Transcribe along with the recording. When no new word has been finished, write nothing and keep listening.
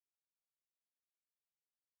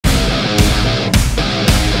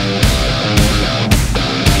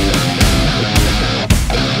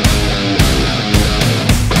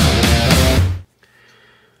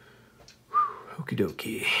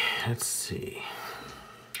let's see.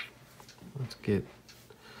 Let's get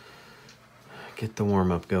the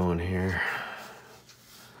warm-up going here.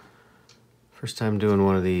 First time doing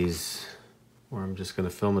one of these where I'm just gonna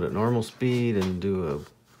film it at normal speed and do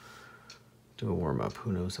a warm-up.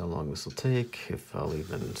 Who knows how long this will take, if I'll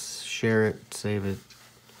even share it, save it.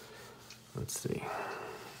 Let's see.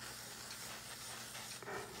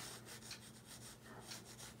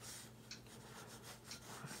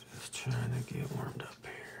 Just trying to get warmed up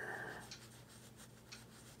here.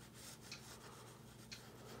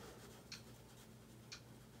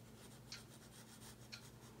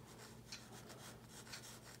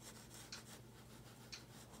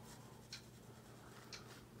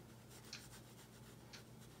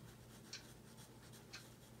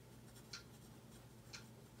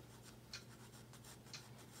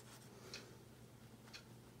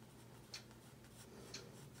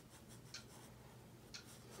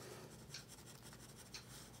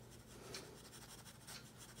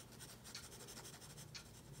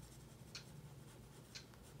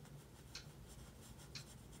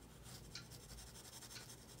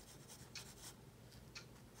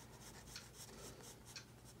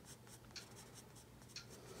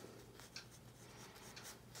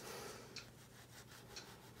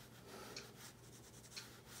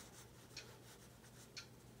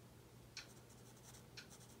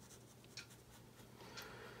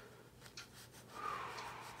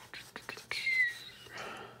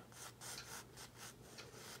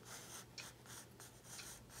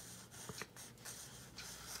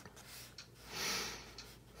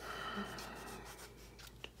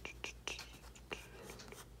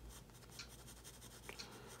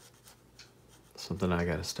 Something I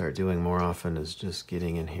gotta start doing more often is just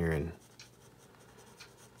getting in here and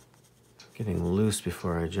getting loose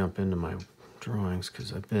before I jump into my drawings,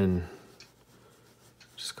 because I've been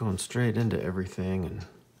just going straight into everything and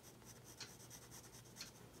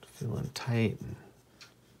feeling tight and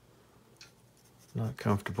not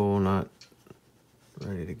comfortable, not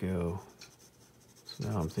ready to go. So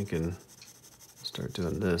now I'm thinking I'll start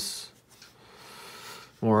doing this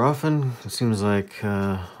more often. It seems like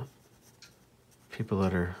people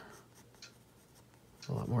that are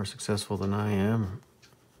a lot more successful than I am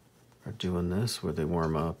are doing this, where they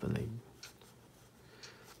warm up and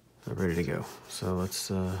they're ready to go. So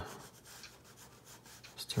let's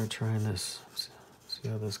start trying this. See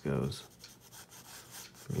how this goes.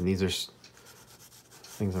 I mean, these are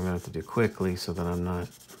things I'm gonna have to do quickly so that I'm not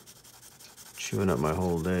chewing up my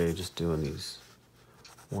whole day just doing these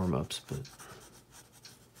warm-ups, but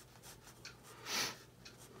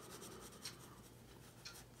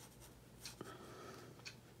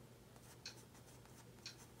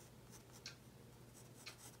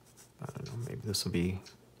I don't know, maybe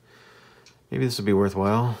this will be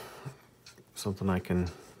worthwhile. Something I can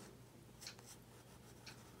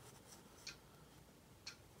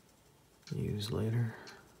use later.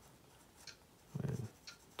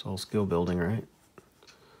 It's all skill building, right?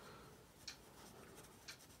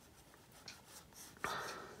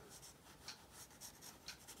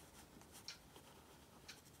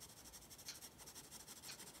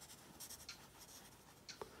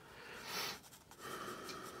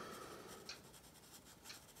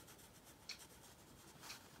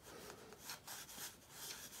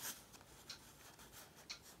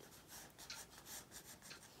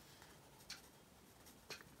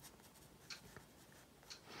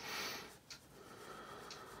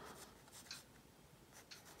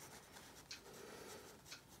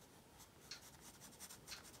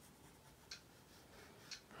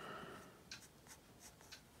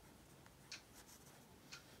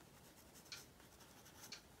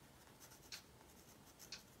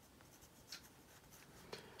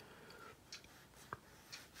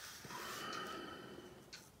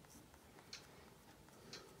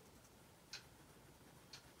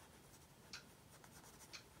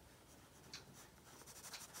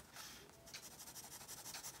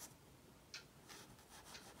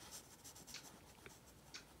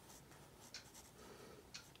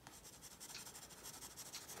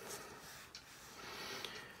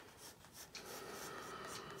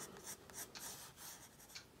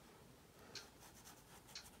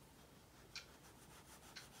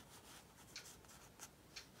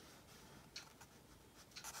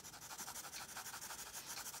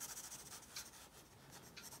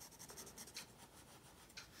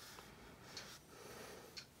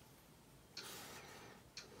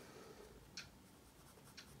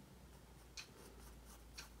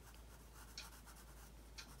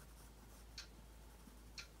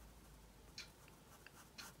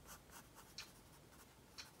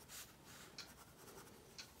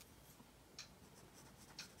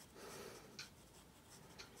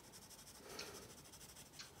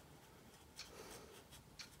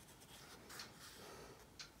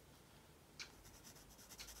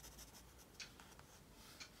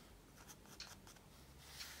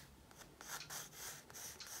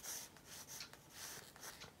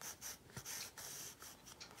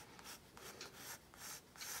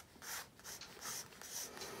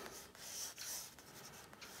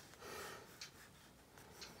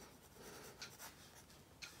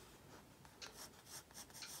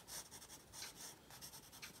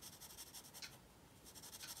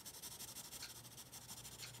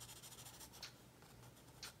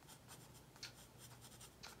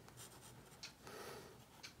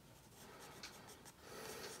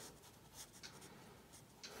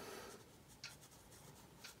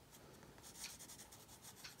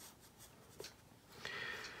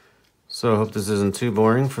 So I hope this isn't too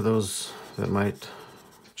boring for those that might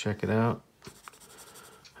check it out.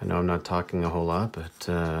 I know I'm not talking a whole lot, but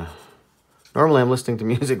normally I'm listening to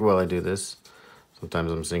music while I do this.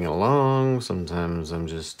 Sometimes I'm singing along, sometimes I'm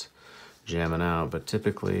just jamming out, but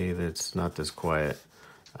typically it's not this quiet.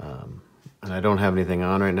 And I don't have anything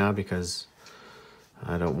on right now because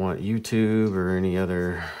I don't want YouTube or any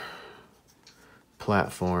other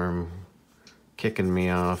platform kicking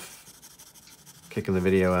me off, kicking the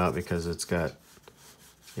video out because it's got,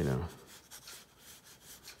 you know,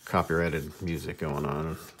 copyrighted music going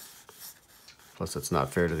on. Plus, it's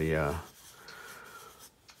not fair to the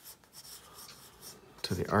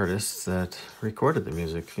artists that recorded the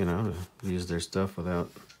music, you know, to use their stuff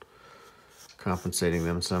without compensating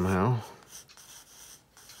them somehow.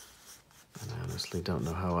 And I honestly don't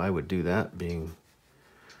know how I would do that, being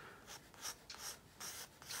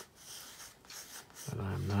that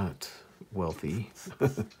I'm not wealthy,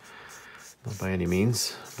 not by any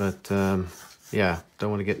means. But yeah, don't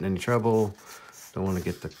want to get in any trouble. Don't want to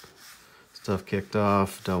get the stuff kicked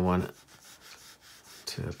off. Don't want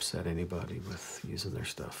to upset anybody with using their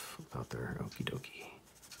stuff about their okie dokie.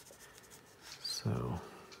 So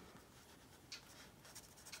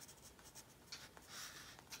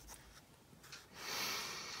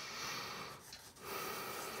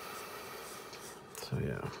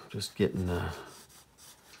yeah, just getting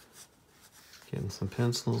some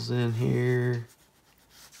pencils in here.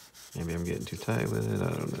 Maybe I'm getting too tight with it. I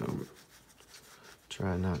don't know.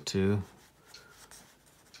 Try not to.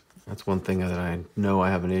 That's one thing that I know I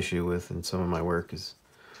have an issue with in some of my work is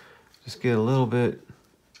just get a little bit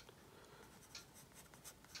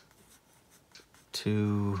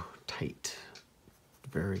too tight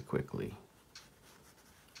very quickly.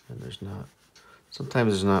 And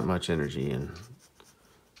sometimes there's not much energy in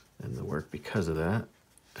the work because of that.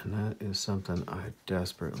 And that is something I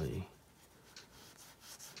desperately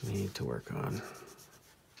need to work on.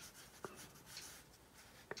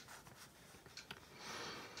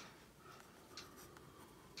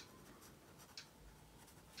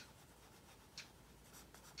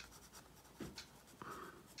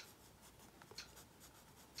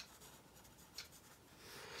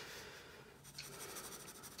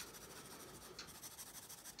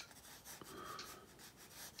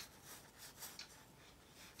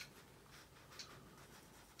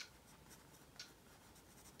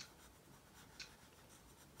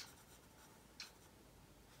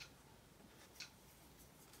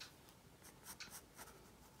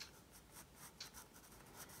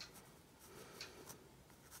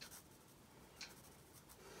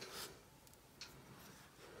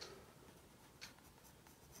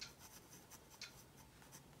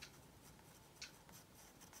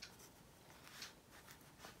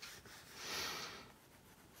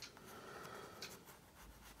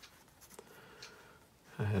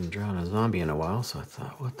 I hadn't drawn a zombie in a while, so I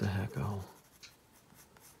thought, what the heck, I'll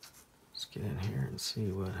just get in here and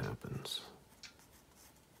see what happens.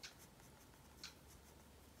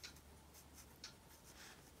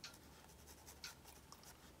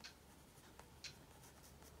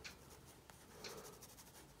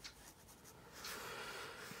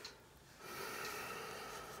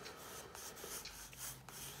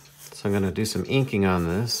 So I'm going to do some inking on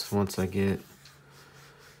this once I get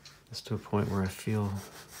this to a point where I feel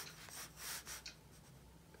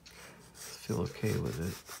okay with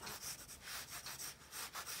it.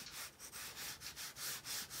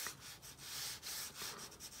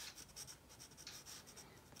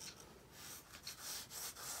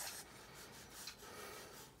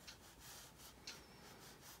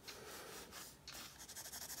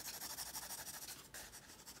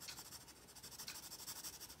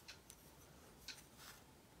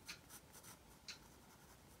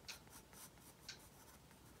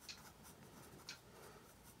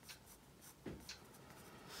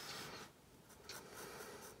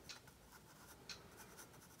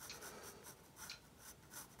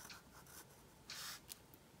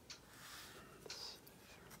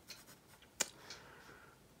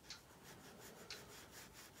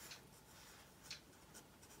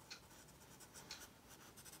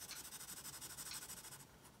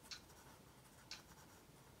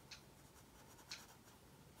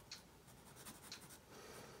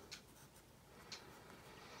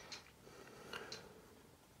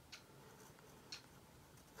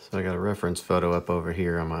 So I got a reference photo up over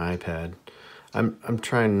here on my iPad. I'm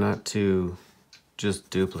trying not to just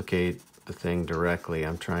duplicate the thing directly.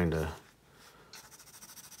 I'm trying to,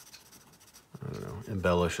 I don't know,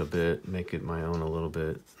 embellish a bit, make it my own a little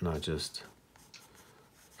bit, not just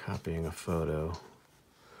copying a photo.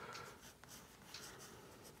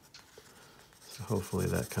 So hopefully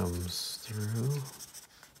that comes through.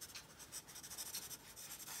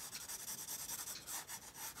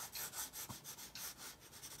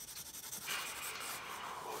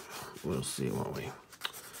 We'll see, won't we?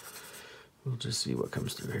 We'll just see what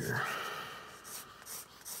comes through here.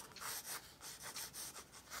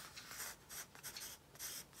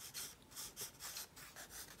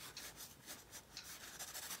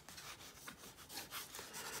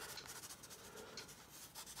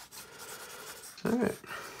 All right.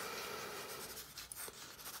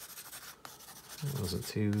 That wasn't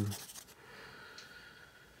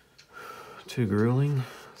too grueling.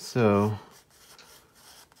 So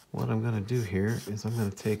what I'm going to do here is I'm going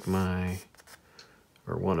to take my,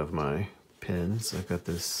 or one of my pins. I've got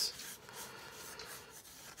this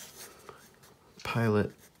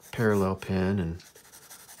Pilot parallel pin, and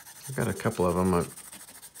I've got a couple of them.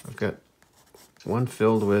 I've got one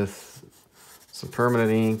filled with some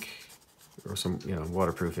permanent ink, or some,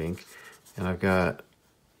 waterproof ink, and I've got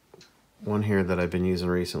one here that I've been using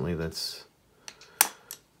recently that's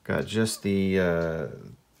got just the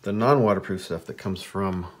non-waterproof stuff that comes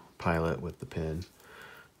from Pilot with the pin.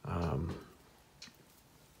 I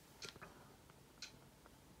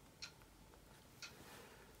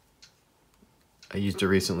used it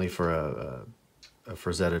recently for a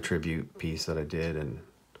Frazetta tribute piece that I did, and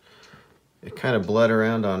it kind of bled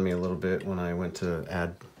around on me a little bit when I went to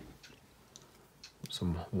add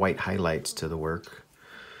some white highlights to the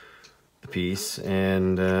piece,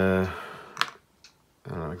 and I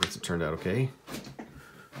don't know, I guess it turned out okay.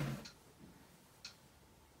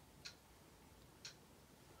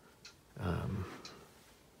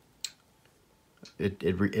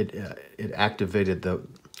 It activated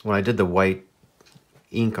when I did the white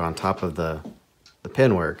ink on top of the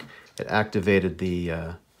pen work, it activated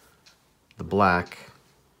the black,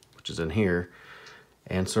 which is in here,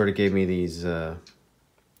 and sort of gave me these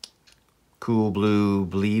cool blue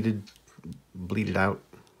bled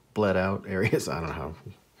out areas. I don't know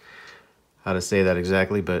how to say that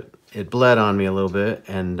exactly, but it bled on me a little bit,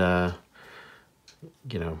 and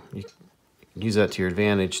you can use that to your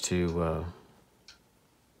advantage to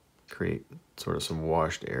create sort of some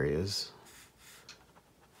washed areas.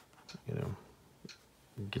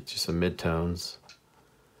 Get you some midtones.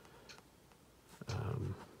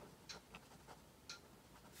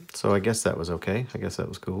 So I guess that was okay. I guess that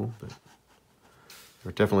was cool, but there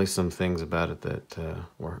were definitely some things about it that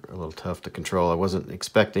were a little tough to control. I wasn't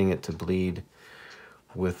expecting it to bleed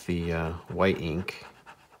with the white ink.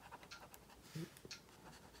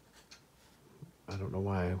 I don't know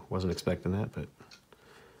why I wasn't expecting that, but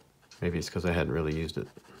maybe it's because I hadn't really used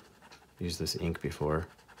this ink before.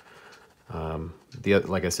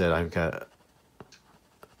 Like I said, I've got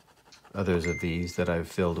others of these that I've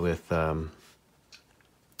filled with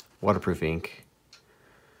waterproof ink,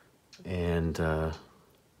 and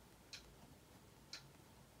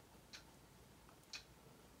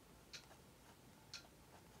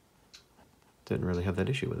didn't really have that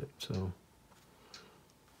issue with it. So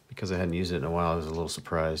because I hadn't used it in a while, I was a little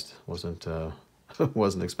surprised.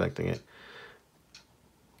 Wasn't expecting it,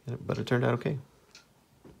 but it turned out okay.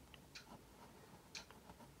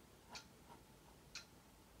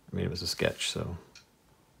 I mean, it was a sketch, so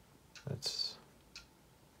that's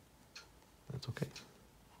okay.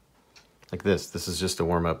 Like this is just a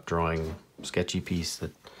warm-up drawing, sketchy piece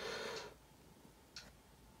that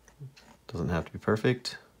doesn't have to be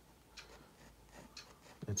perfect.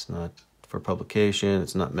 It's not for publication.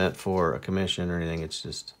 It's not meant for a commission or anything. It's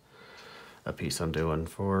just a piece I'm doing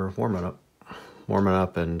for warming up,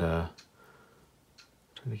 and trying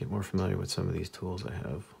to get more familiar with some of these tools I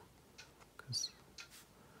have.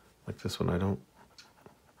 Like this one, I've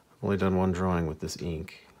only done one drawing with this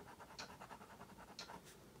ink.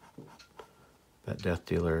 That Death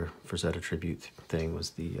Dealer Frazetta tribute thing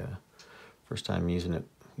was the first time using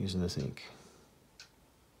this ink.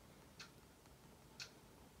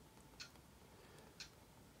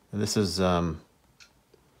 And this is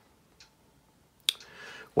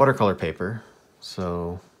watercolor paper,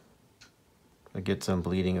 so I get some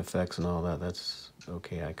bleeding effects and all that. That's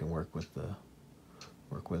okay. I can work with it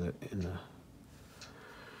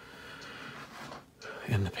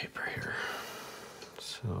in the paper here.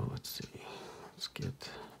 So let's see. Let's get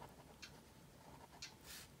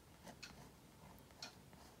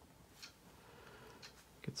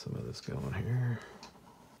some of this going here.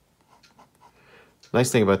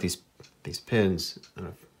 Nice thing about these pins, I don't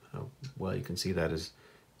know how well you can see that, is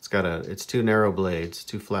it's two narrow blades,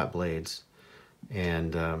 two flat blades,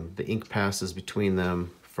 and the ink passes between them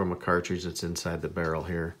from a cartridge that's inside the barrel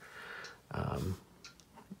here.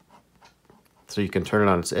 So you can turn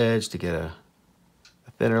it on its edge to get a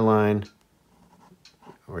thinner line,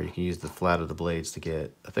 or you can use the flat of the blades to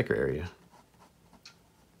get a thicker area.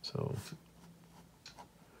 So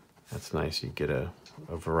that's nice. You get a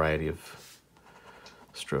variety of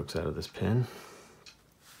strokes out of this pen.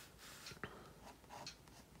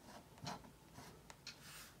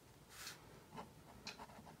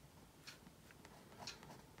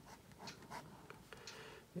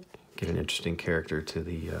 Get an interesting character to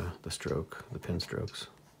the stroke, the pen strokes.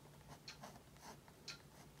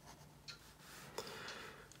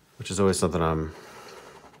 Which is always something I'm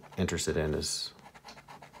interested in, is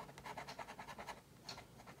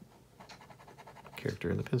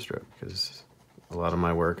character in the pen stroke, because a lot of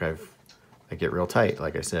my work I get real tight.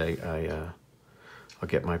 Like I say, I'll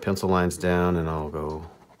get my pencil lines down and I'll go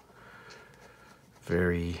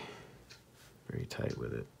very, very tight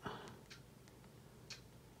with it.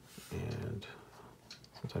 And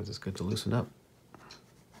sometimes it's good to loosen up.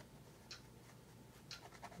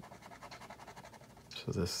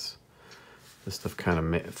 So this stuff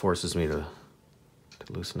kind of forces me to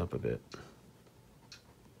loosen up a bit.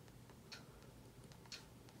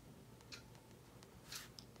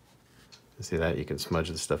 And see that? You can smudge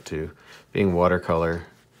the stuff too. Being watercolor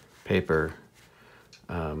paper,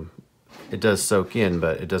 it does soak in,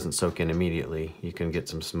 but it doesn't soak in immediately. You can get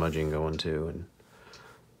some smudging going too. And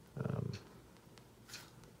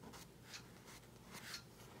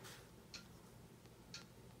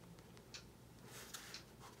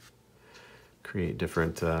create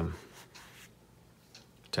different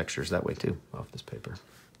textures that way too off this paper.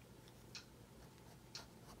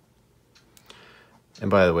 And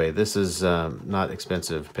by the way, this is not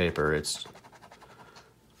expensive paper. It's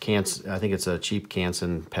I think it's a cheap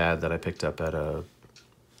Canson pad that I picked up at a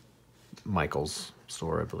Michael's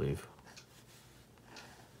store, I believe.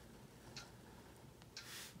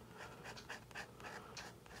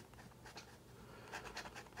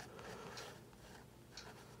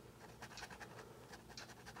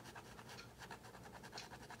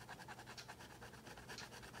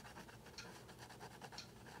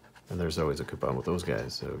 And there's always a coupon with those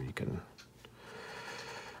guys, so you can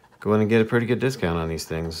go in and get a pretty good discount on these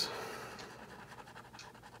things.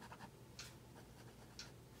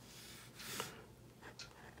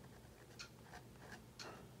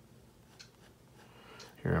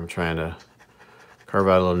 Here I'm trying to carve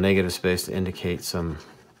out a little negative space to indicate some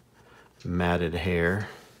matted hair.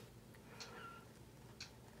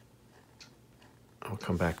 I'll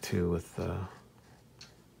come back to with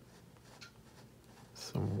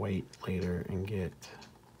some weight later and get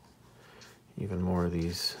even more of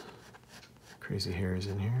these crazy hairs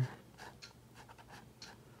in here.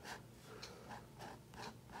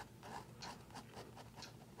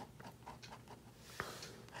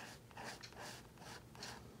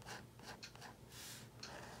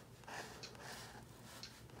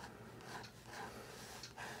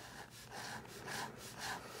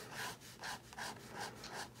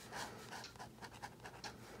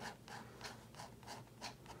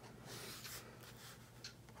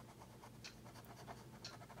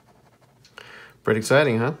 Pretty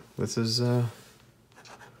exciting, huh? This is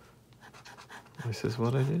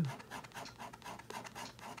what I do.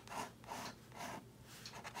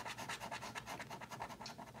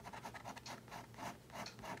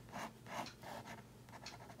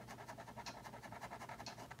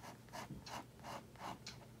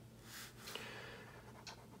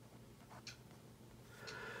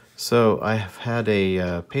 So I have had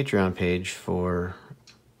a Patreon page for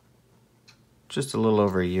just a little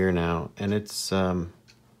over a year now, and it's I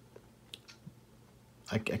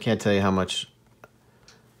can't tell you how much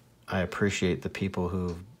I appreciate the people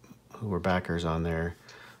who were backers on there.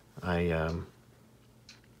 I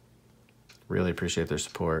really appreciate their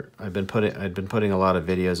support. I'd been putting a lot of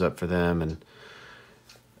videos up for them, and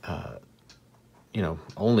you know,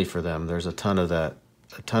 only for them. There's a ton of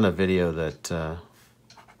video that I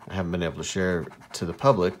haven't been able to share to the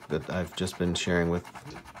public that I've just been sharing with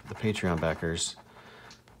the Patreon backers.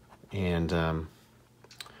 And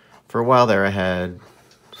for a while there, I had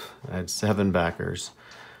 7 backers,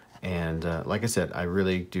 and like I said, I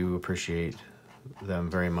really do appreciate them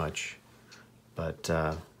very much. But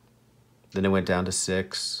then it went down to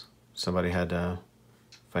 6. Somebody had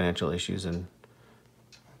financial issues, and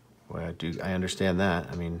boy, I understand that.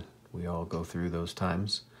 I mean, we all go through those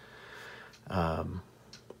times.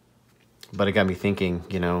 But it got me thinking,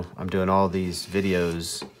 you know, I'm doing all these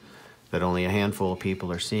videos that only a handful of people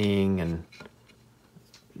are seeing, and,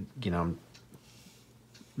 you know, I'm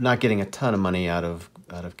not getting a ton of money out of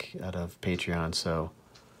Patreon. So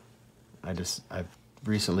I've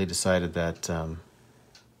recently decided that I'm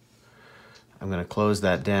going to close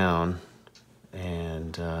that down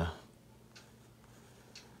and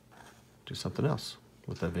do something else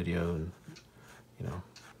with that video. And you know,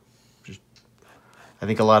 just, I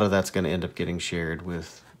think a lot of that's going to end up getting shared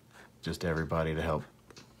with just everybody to help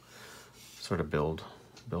sort of build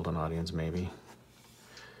an audience. Maybe,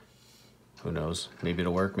 who knows, maybe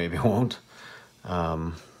it'll work, maybe it won't.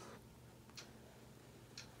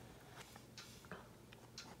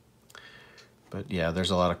 But yeah,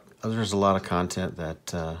 there's a lot of content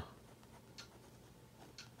that I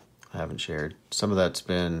haven't shared. Some of that's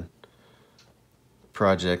been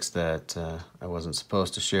projects that I wasn't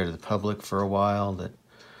supposed to share to the public for a while, that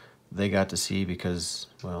they got to see because,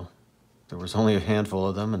 well, there was only a handful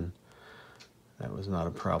of them, and that was not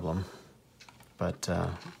a problem. But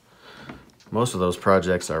most of those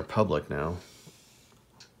projects are public now,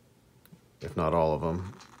 if not all of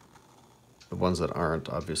them. The ones that aren't,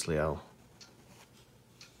 obviously, I'll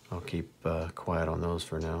keep quiet on those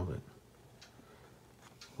for now, but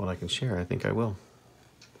what I can share, I think I will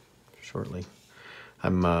shortly.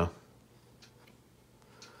 I'm I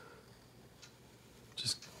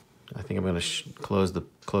think I'm going to close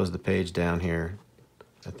the page down here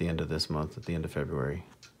at the end of this month, at the end of February,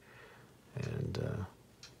 and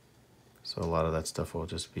so a lot of that stuff will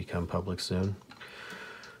just become public soon.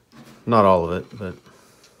 Not all of it, but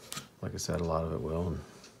like I said, a lot of it will. And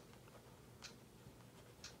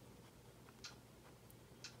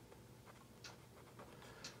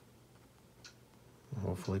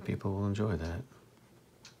hopefully people will enjoy that.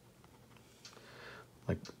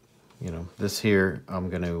 Like, you know, this here, I'm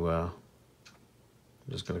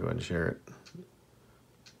just gonna go ahead and share it.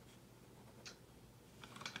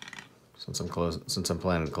 Since I'm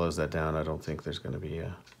planning to close that down, I don't think there's gonna be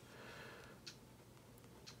an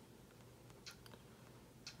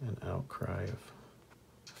outcry of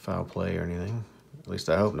foul play or anything. At least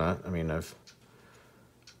I hope not. I mean, I've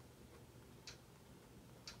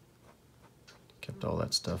kept all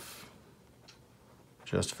that stuff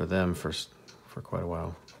just for them for quite a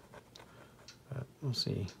while. But we'll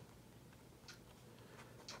see.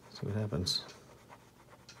 See what happens.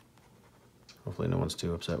 Hopefully no one's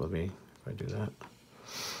too upset with me if I do that.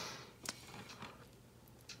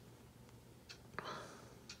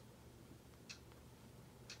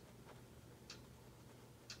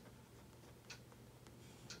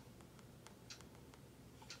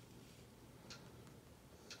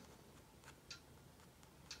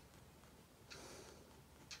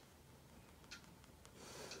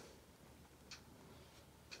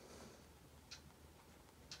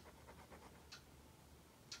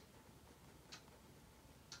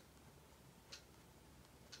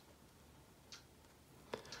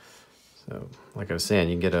 So, like I was saying,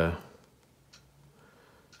 you can get a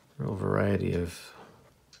real variety of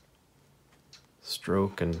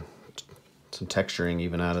stroke and some texturing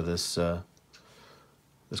even out of this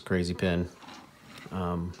this crazy pen.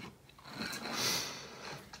 And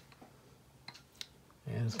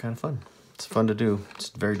it's kind of fun. It's fun to do. It's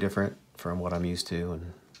very different from what I'm used to,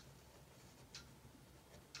 and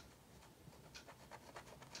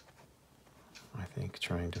I think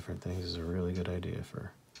trying different things is a really good idea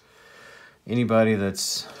for anybody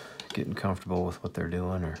that's getting comfortable with what they're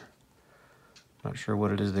doing or not sure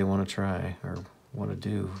what it is they want to try or want to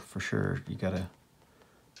do. For sure, you gotta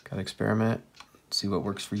experiment, see what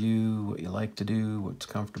works for you, what you like to do, what's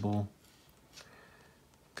comfortable,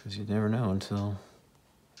 because you never know until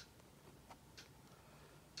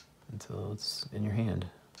it's in your hand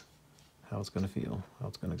how it's gonna feel, how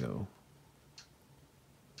it's gonna go.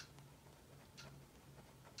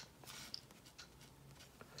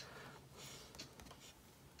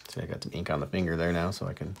 See, I got some ink on the finger there now, so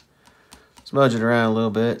I can smudge it around a little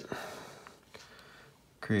bit,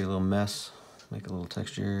 create a little mess, make a little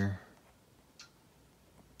texture.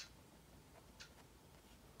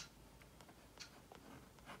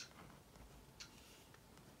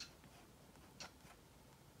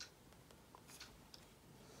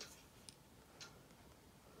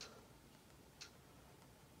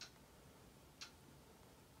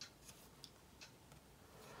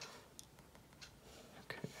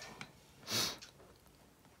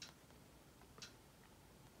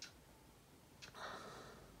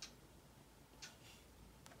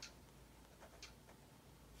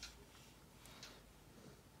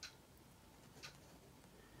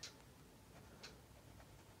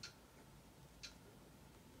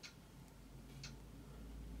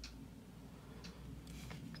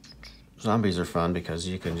 Zombies are fun because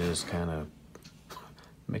you can just kind of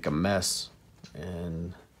make a mess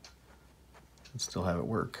and still have it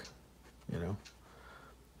work, you know?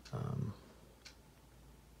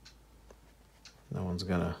 No one's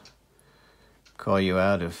gonna call you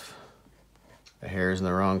out if hair's in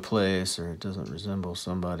the wrong place, or it doesn't resemble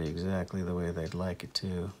somebody exactly the way they'd like it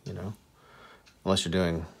to, you know. Unless you're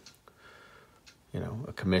doing, you know,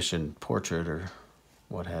 a commissioned portrait or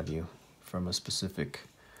what have you from a specific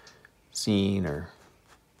scene, or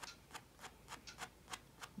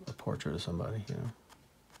a portrait of somebody, you know.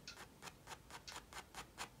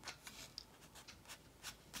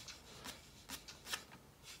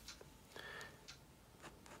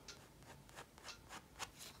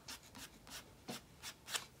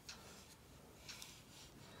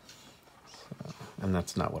 And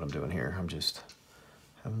that's not what I'm doing here. I'm just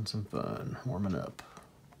having some fun, warming up.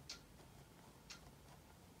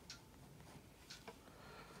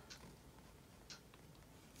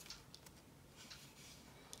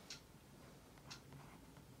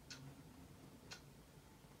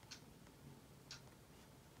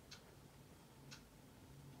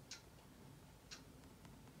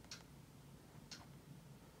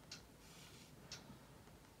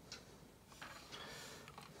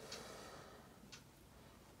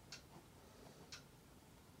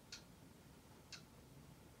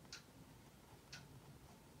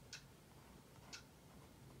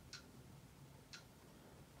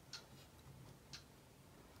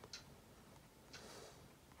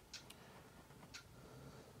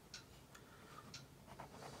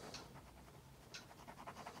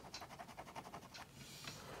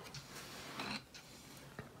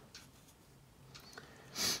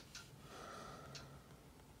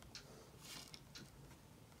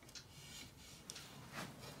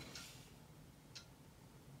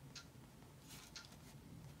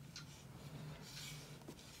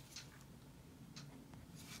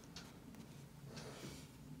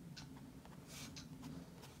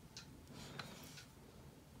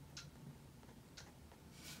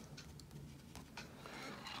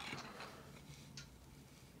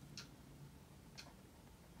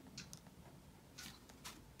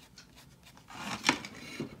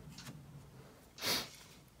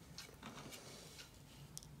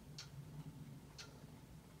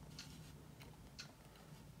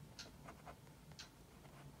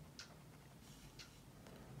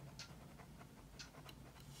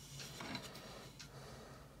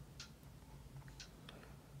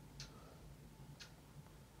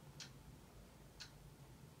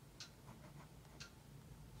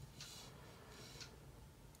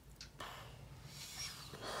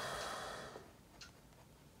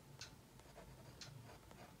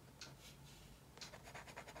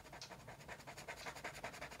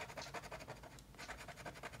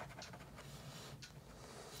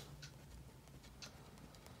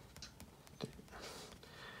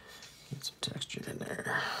 Get some texture in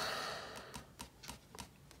there.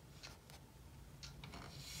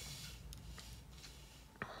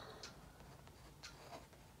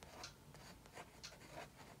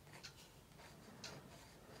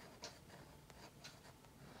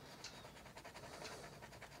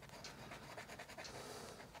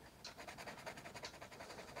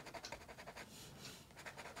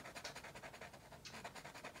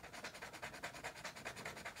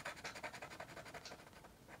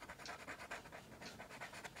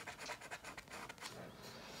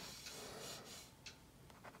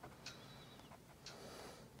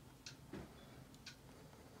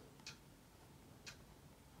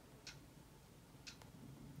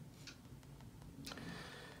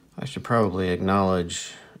 I should probably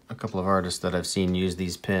acknowledge a couple of artists that I've seen use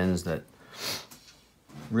these pens that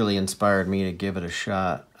really inspired me to give it a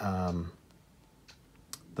shot.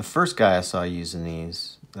 The first guy I saw using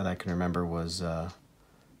these that I can remember was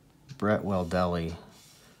Brett Weldelli.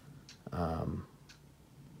 And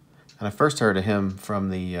I first heard of him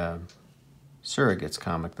from the Surrogates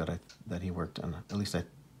comic that he worked on. At least I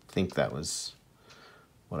think that was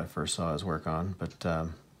what I first saw his work on. But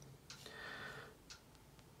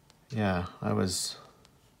yeah, I was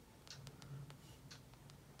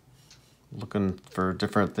looking for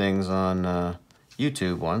different things on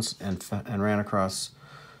YouTube once and ran across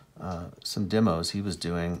some demos he was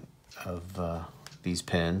doing of these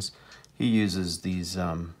pens. He uses these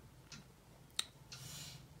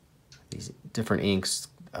different inks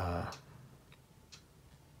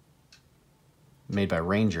made by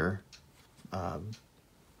Ranger.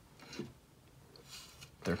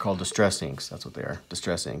 They're called distress inks. That's what they are,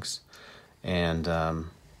 distress inks. And so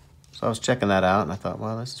I was checking that out, and I thought,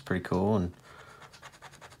 wow, this is pretty cool. And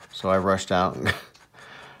so I rushed out,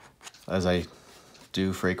 as I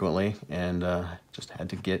do frequently, and just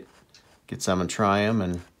had to get some and try them.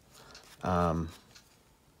 And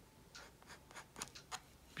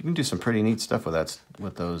you can do some pretty neat stuff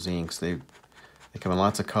with those inks. They come in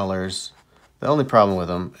lots of colors. The only problem with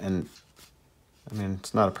them, and I mean,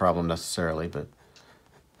 it's not a problem necessarily, but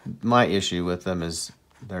My issue with them is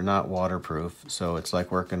they're not waterproof, so it's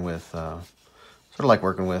like working with, sort of like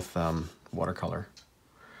working with watercolor.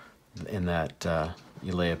 In that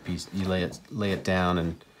you lay a piece, you lay it down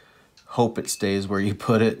and hope it stays where you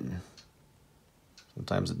put it.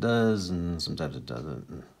 Sometimes it does, and sometimes it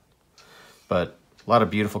doesn't. But a lot of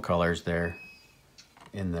beautiful colors there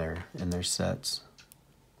in their sets.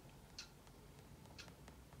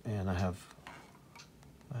 And I have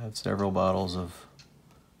several bottles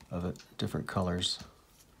of it, different colors.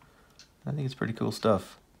 I think it's pretty cool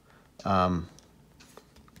stuff. I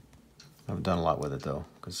haven't done a lot with it though,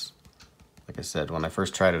 because like I said, when I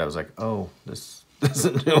first tried it, I was like, oh, this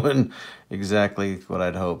isn't doing exactly what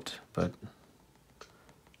I'd hoped. But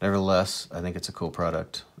nevertheless, I think it's a cool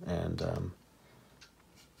product. And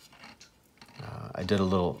I did a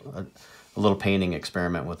little painting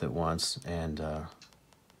experiment with it once, and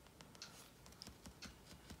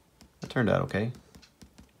it turned out okay.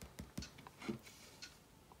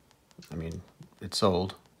 I mean, it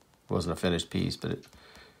sold. It wasn't a finished piece, but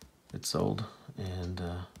it sold, and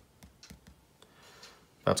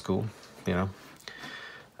that's cool, you know.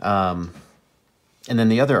 And then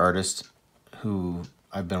the other artist who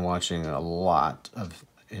I've been watching a lot of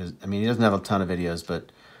his, I mean, he doesn't have a ton of videos,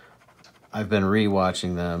 but I've been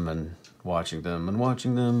re-watching them and watching them and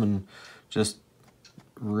watching them and just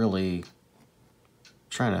really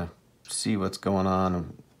trying to see what's going on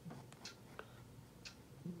and,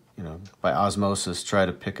 you know, by osmosis try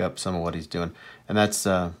to pick up some of what he's doing. And that's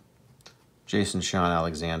Jason Sean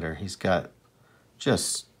Alexander. He's got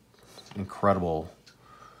just incredible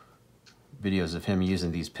videos of him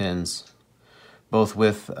using these pens, both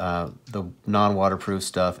with the non-waterproof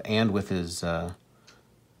stuff and with his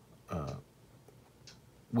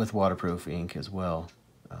with waterproof ink as well.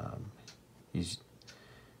 He's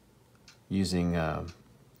using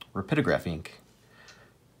rapidograph ink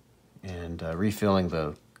and refilling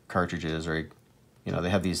the cartridges, or, you know, they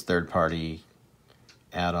have these third-party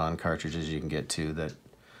add-on cartridges you can get to that,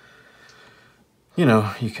 you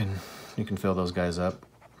know, you can fill those guys up.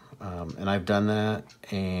 And I've done that,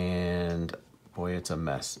 and boy, it's a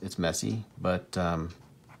mess. It's messy, but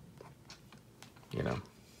you know,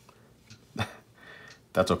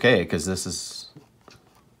 that's okay, because it's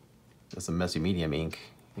a messy medium ink,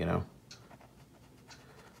 you know.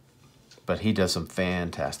 But he does some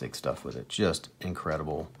fantastic stuff with it. Just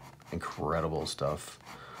incredible stuff.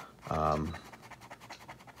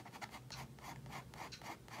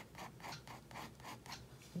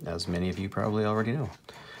 As many of you probably already know.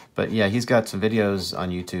 But yeah, he's got some videos on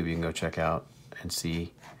YouTube you can go check out and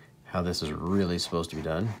see how this is really supposed to be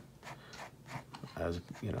done. As,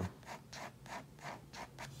 you know,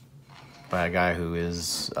 by a guy who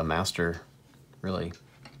is a master, really,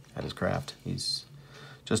 at his craft. He's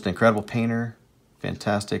just an incredible painter,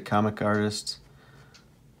 fantastic comic artist,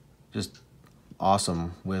 just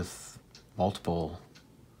awesome with multiple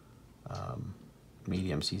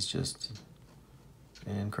mediums. He's just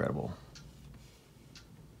incredible.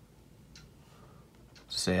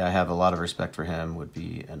 To say I have a lot of respect for him would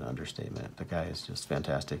be an understatement. The guy is just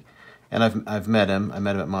fantastic. And I've met him. I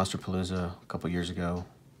met him at Monsterpalooza a couple years ago.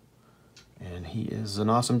 And he is an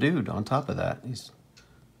awesome dude on top of that. He's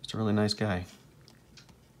just a really nice guy.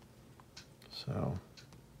 So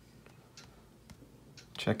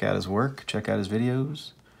check out his work, check out his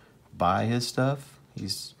videos, buy his stuff.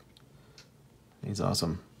 He's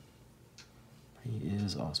awesome. He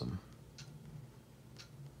is awesome.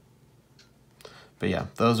 But yeah,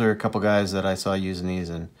 those are a couple guys that I saw using these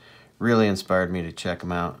and really inspired me to check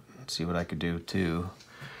them out and see what I could do too.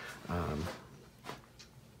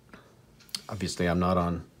 Obviously, I'm not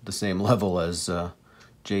on the same level as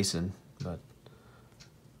Jason, but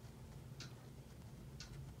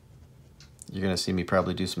you're going to see me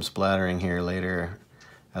probably do some splattering here later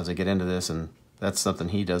as I get into this, and that's something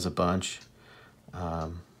he does a bunch.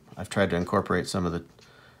 I've tried to incorporate some of the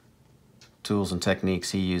tools and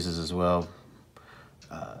techniques he uses as well.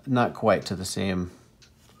 Not quite to the same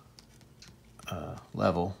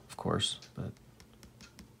level, of course, but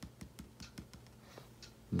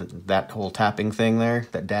that whole tapping thing there,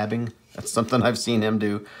 that dabbing, that's something I've seen him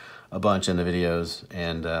do a bunch in the videos,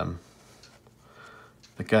 and the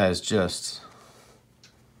guy is just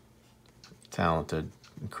talented,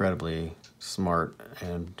 incredibly smart,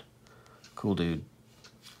 and cool dude.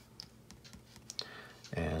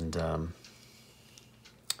 And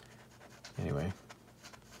anyway,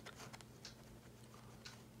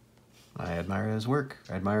 I admire his work.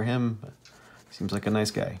 I admire him. Seems like a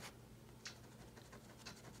nice guy.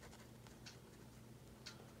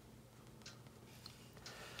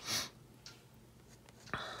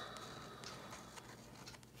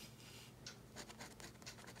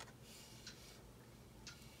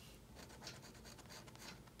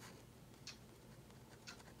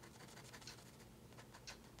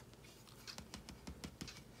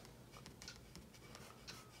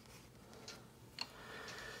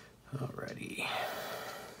 Alrighty.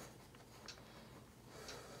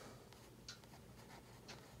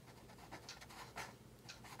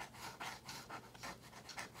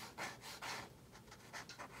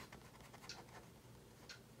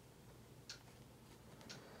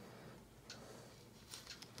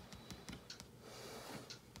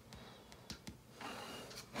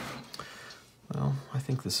 Well, I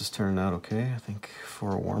think this is turning out okay. I think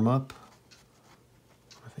for a warm-up,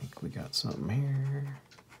 I think we got something here.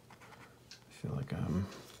 I feel like I'm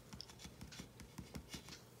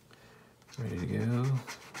ready to go.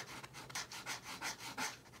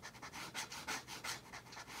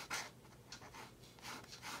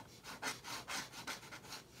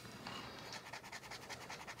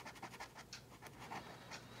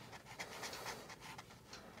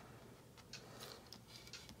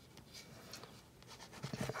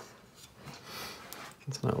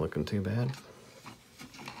 It's not looking too bad.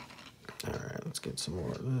 All right, let's get some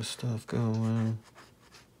more of this stuff going.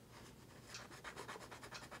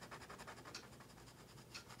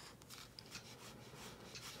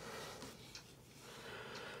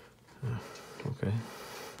 Okay.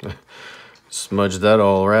 Smudged that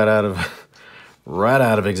all right out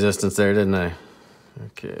of existence there, didn't I?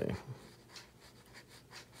 Okay.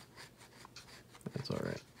 That's all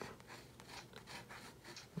right.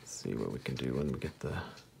 Let's see what we can do when we get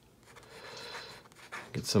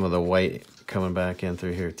some of the white coming back in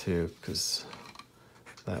through here too, because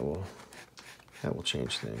that will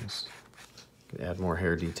change things. Add more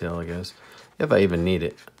hair detail, I guess, if I even need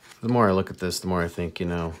it. The more I look at this, the more I think, you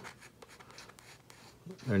know,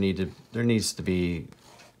 there needs to be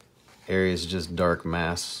areas of just dark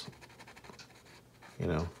mass, you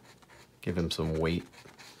know, give him some weight.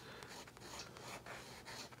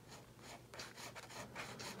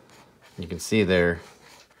 You can see there,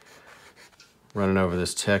 running over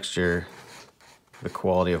this texture, the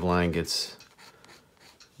quality of line gets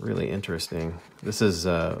really interesting. This is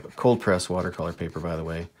cold press watercolor paper, by the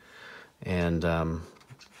way, and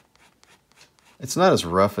it's not as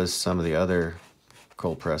rough as some of the other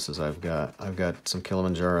cold presses I've got. I've got some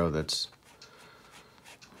Kilimanjaro that's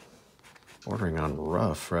bordering on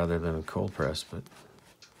rough rather than cold press, but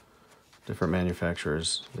different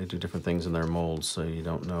manufacturers, they do different things in their molds, so you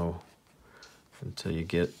don't know until you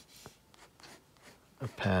get a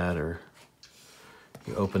pad or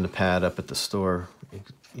you open the pad up at the store,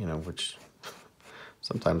 you know, which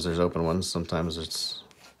sometimes there's open ones, sometimes it's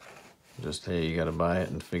just, hey, you got to buy it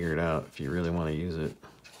and figure it out if you really want to use it.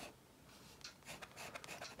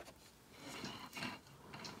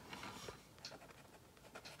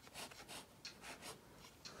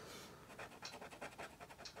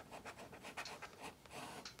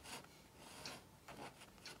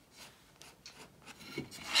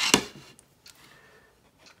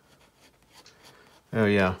 Oh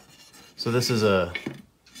yeah, so this is a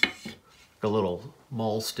little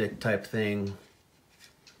mole stick type thing.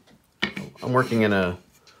 I'm working in a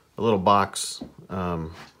little box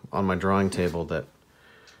on my drawing table that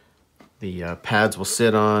the pads will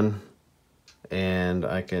sit on, and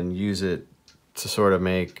I can use it to sort of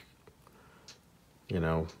make, you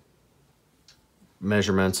know,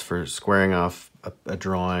 measurements for squaring off a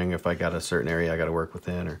drawing if I got a certain area I got to work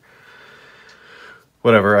within or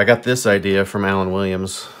whatever. I got this idea from Alan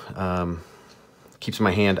Williams. Keeps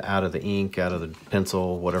my hand out of the ink, out of the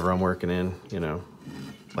pencil, whatever I'm working in, you know,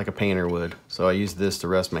 like a painter would. So I use this to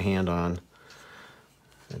rest my hand on.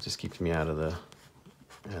 It just keeps me out of the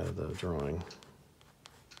drawing.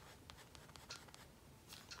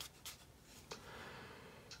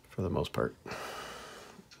 For the most part.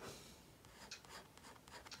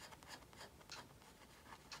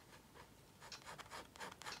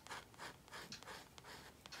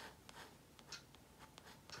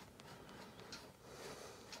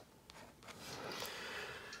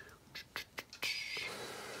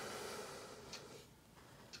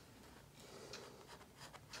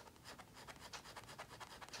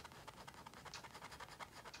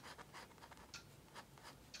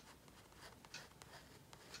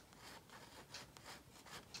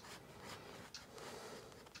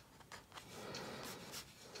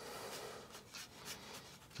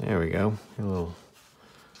 There we go. A little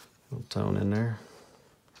tone in there.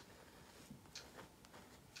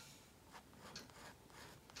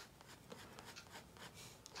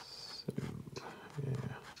 So, yeah.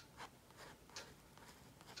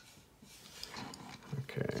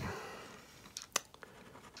 Okay.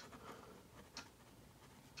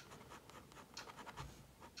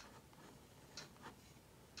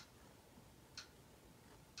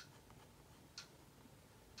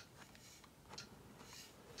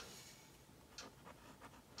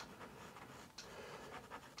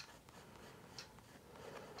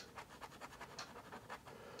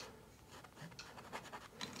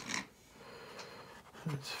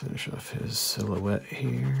 Let's finish off his silhouette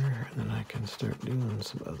here, and then I can start doing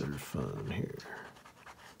some other fun here.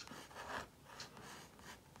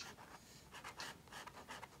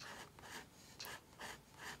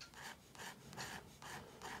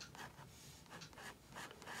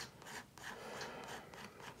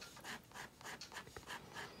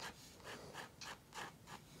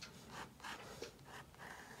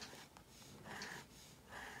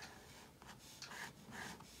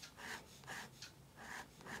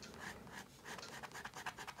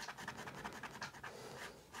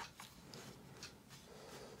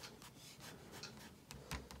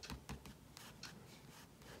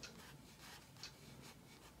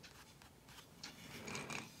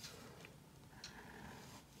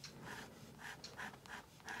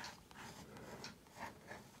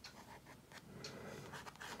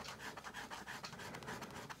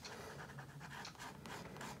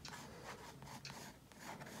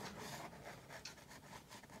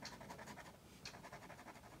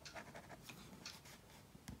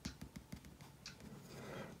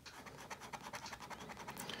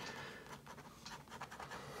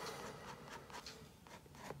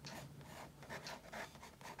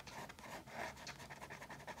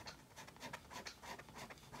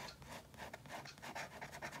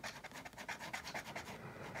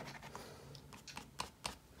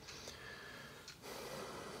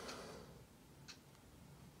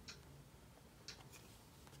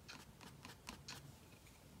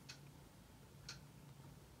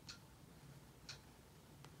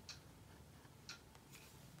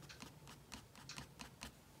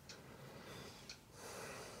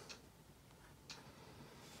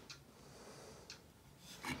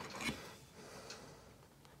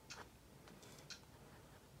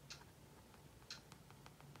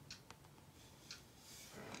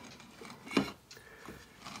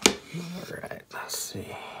 All right, let's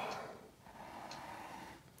see.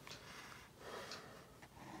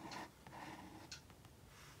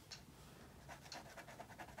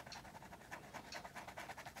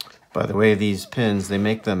 By the way, these pins, they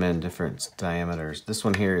make them in different diameters. This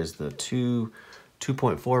one here is the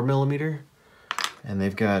 2.4 millimeter, and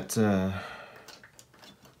they've got, let's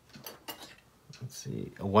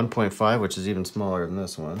see, a 1.5, which is even smaller than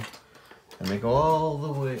this one. And they go all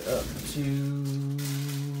the way up to,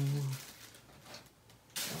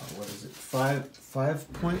 what is it,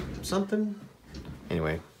 5 point something?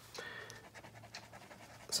 Anyway,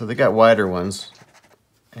 so they got wider ones,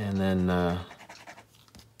 and then,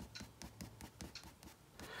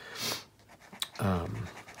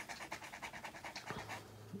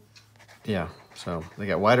 yeah, so they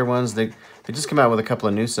got wider ones. They just come out with a couple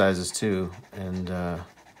of new sizes too, and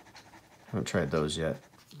haven't tried those yet.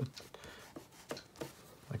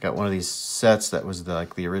 I got one of these sets that was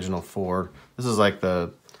like the original 4. This is like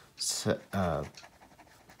the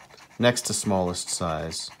next to smallest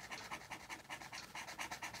size,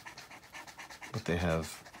 but they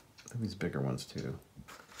have these bigger ones too.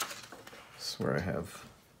 I swear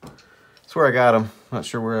I got them. Not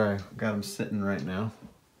sure where I got them sitting right now.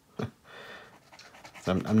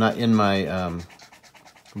 I'm not in my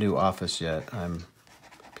new office yet.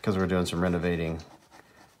 Because we're doing some renovating,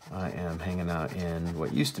 I am hanging out in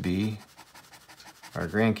what used to be our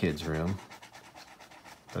grandkids' room,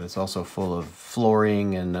 but it's also full of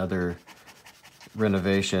flooring and other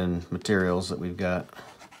renovation materials that we've got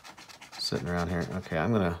sitting around here. Okay,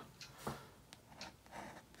 I'm gonna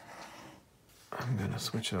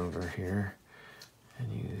switch over here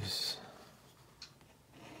and use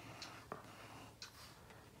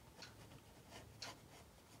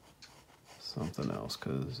something else,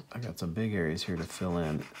 because I got some big areas here to fill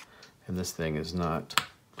in, and this thing is not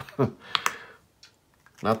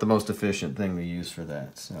not the most efficient thing to use for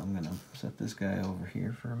that. So I'm gonna set this guy over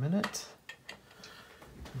here for a minute.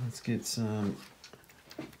 Let's get some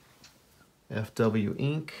FW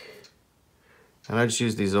ink, and I just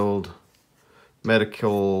use these old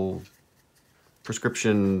medical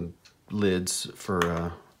prescription lids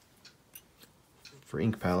for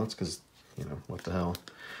ink palettes, because, you know, what the hell.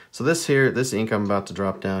 So this ink I'm about to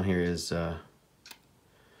drop down here is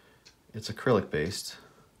it's acrylic based,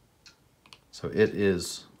 so it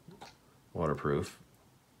is waterproof.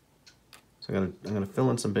 So I'm gonna fill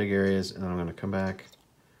in some big areas, and then I'm gonna come back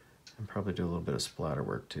and probably do a little bit of splatter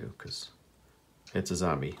work too, because it's a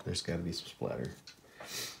zombie. There's got to be some splatter.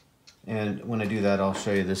 And when I do that, I'll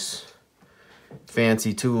show you this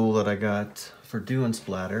fancy tool that I got for doing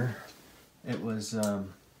splatter. It was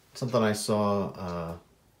something I saw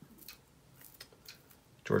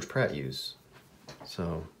George Pratt use.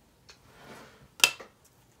 So,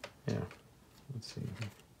 yeah, let's see.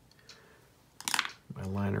 my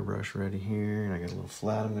liner brush ready here, and I got a little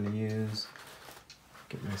flat I'm going to use.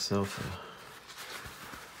 Get myself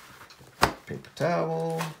a paper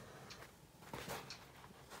towel.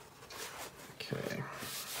 Okay.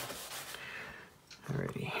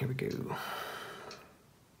 Alrighty, here we go.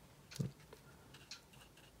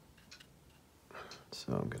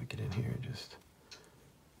 So I'm going to get in here and just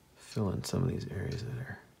fill in some of these areas that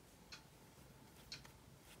are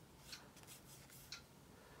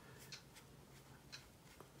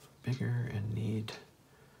bigger and need to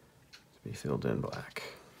be filled in black.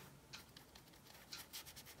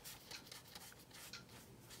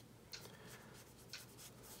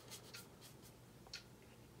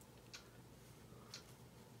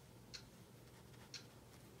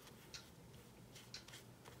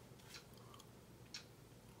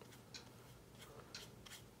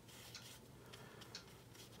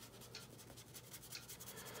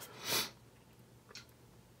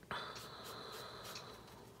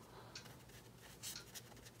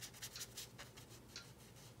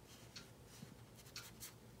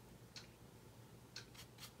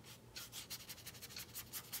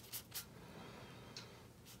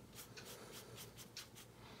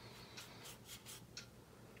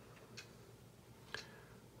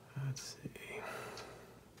 Let's see.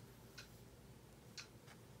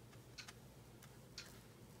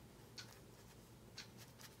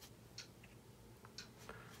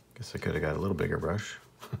 Guess I could have got a little bigger brush.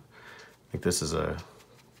 I think this is like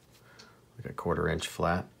a 1/4 inch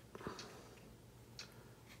flat.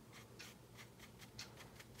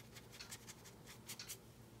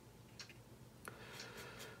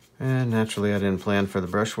 And naturally I didn't plan for the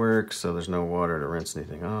brushwork, so there's no water to rinse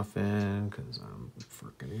anything off in, because I'm a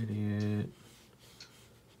freaking idiot.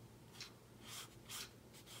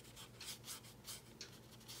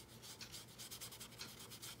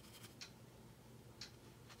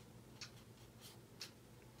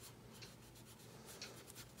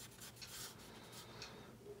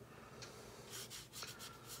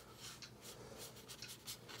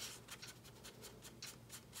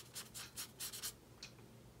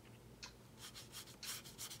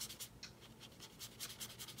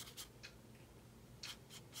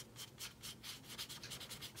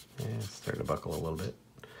 Yeah, it's starting to buckle a little bit.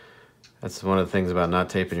 That's one of the things about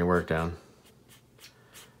not taping your work down.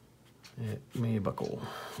 It may buckle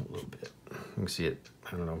a little bit. You can see it,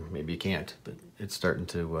 I don't know, maybe you can't, but it's starting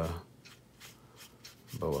to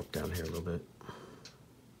bow up down here a little bit.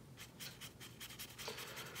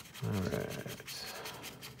 All right.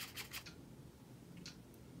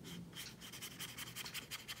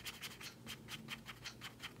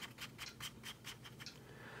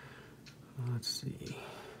 Let's see.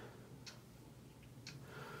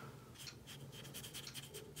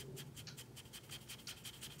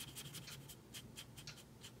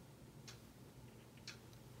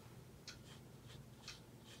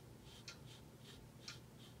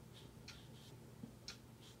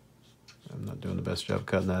 I'm not doing the best job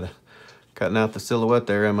cutting out the silhouette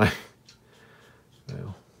there, am I?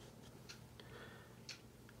 Well,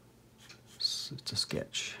 it's a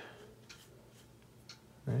sketch,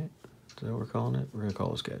 right? Is that what we're calling it? We're gonna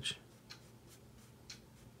call it a sketch.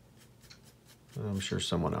 I'm sure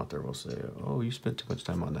someone out there will say, oh, you spent too much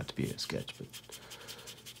time on that to be a sketch, but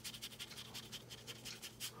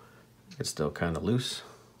it's still kind of loose.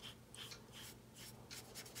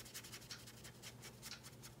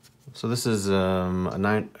 So this is a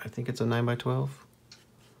 9, I think it's a 9x12.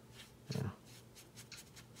 Yeah.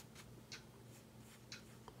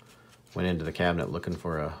 Went into the cabinet looking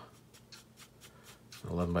for a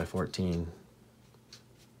 11x14.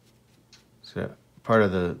 So part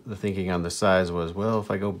of the thinking on the size was, well, if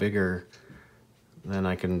I go bigger, then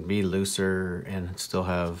I can be looser and still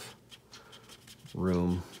have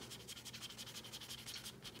room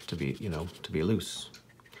to be, you know, to be loose.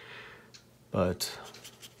 But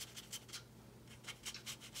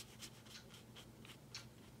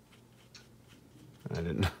I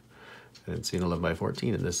didn't see an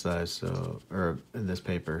 11x14 in this size, so, or in this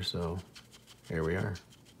paper, so here we are.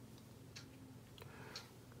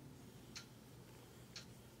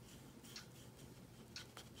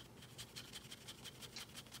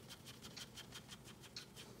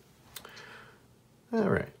 All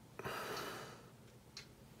right.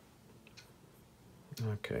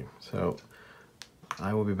 Okay, so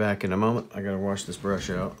I will be back in a moment. I gotta wash this brush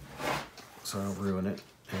out so I don't ruin it,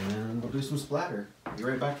 and we'll do some splatter. Be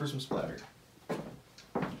right back for some splatter.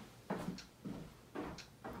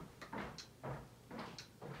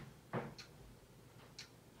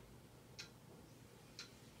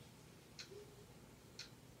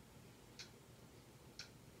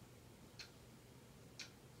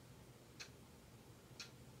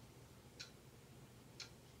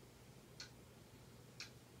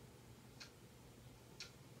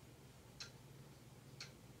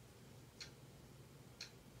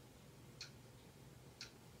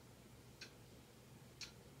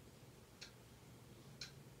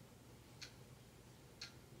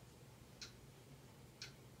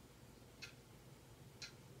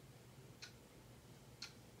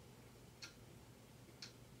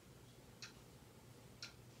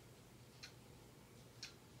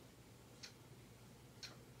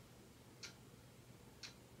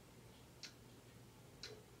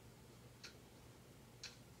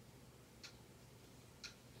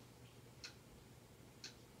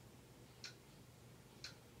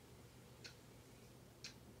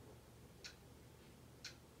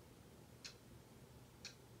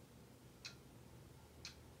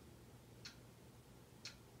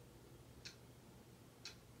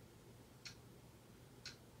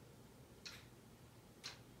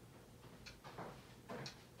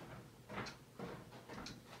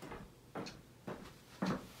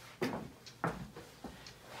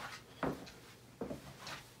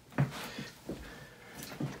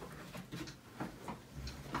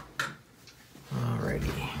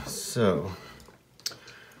 Alrighty, so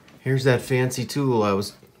here's that fancy tool I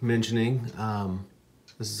was mentioning.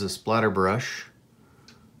 This is a splatter brush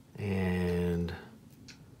and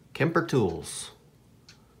Kemper Tools.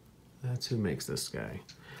 That's who makes this guy.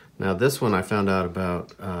 Now this one I found out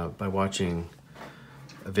about by watching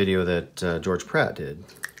a video that George Pratt did,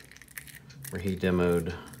 where he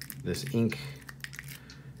demoed this ink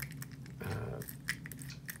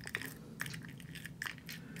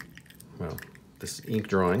this ink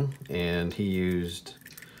drawing, and he used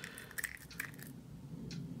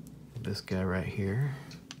this guy right here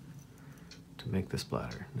to make the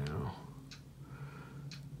splatter. Now,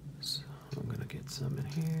 so I'm gonna get some in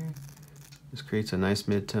here. This creates a nice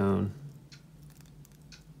mid-tone.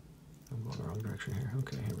 I'm going the wrong direction here.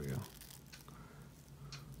 Okay, here we go.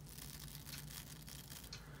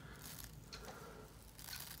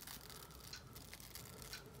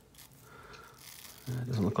 It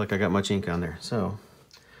doesn't look like I got much ink on there, so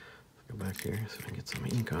go back here so I can get some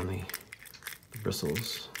ink on the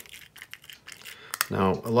bristles.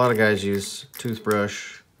 Now, a lot of guys use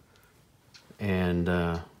toothbrush, and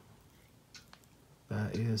that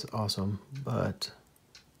is awesome, but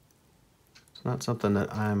it's not something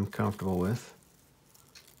that I'm comfortable with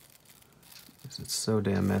because it's so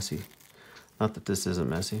damn messy. Not that this isn't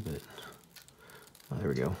messy, but there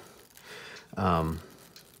we go.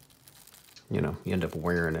 You know, you end up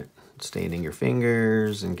wearing it, staining your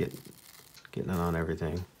fingers and getting it on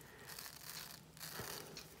everything.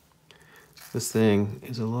 This thing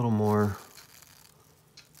is a little more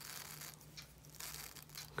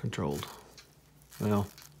controlled. Well,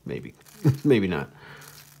 maybe, maybe not.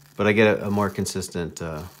 But I get a more consistent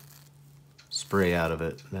spray out of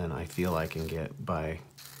it than I feel I can get by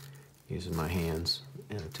using my hands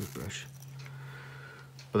and a toothbrush.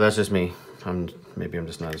 But that's just me. Maybe I'm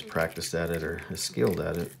just not as practiced at it or as skilled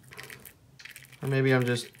at it. Or maybe I'm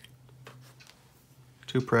just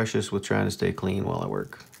too precious with trying to stay clean while I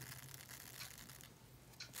work.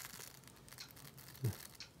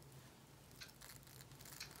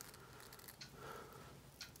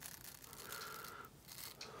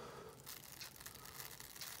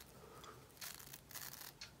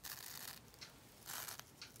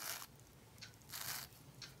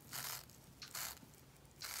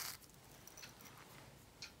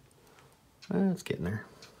 It's getting there.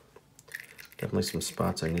 Definitely some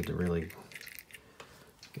spots I need to really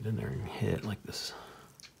get in there and hit, like this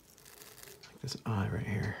eye right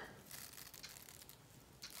here.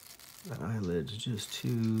 That eyelid's just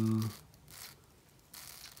too...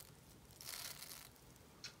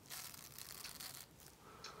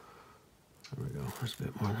 There we go. There's a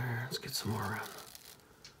bit more there. Let's get some more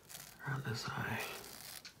around this eye.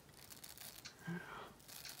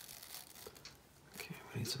 Okay,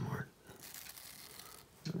 we need some more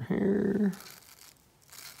here.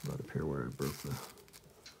 About up here where I broke the...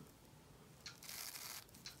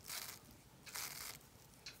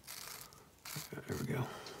 There we go.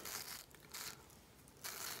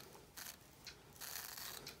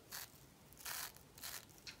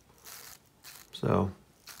 So,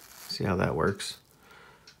 see how that works?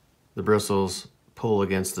 The bristles pull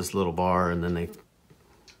against this little bar and then they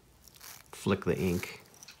flick the ink.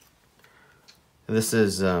 And this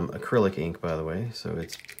is acrylic ink, by the way, so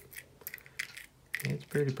it's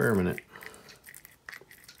pretty permanent.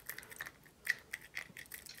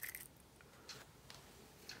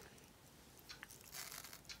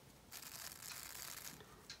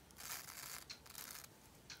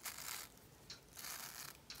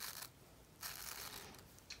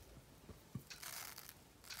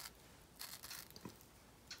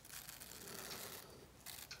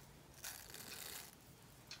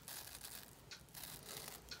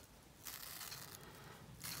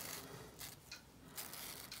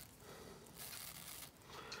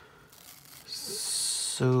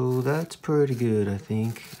 So that's pretty good, I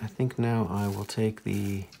think. I think now I will take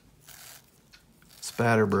the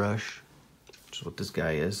spatter brush, which is what this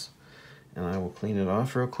guy is, and I will clean it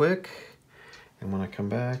off real quick. And when I come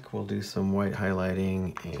back, we'll do some white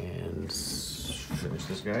highlighting and finish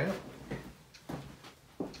this guy up.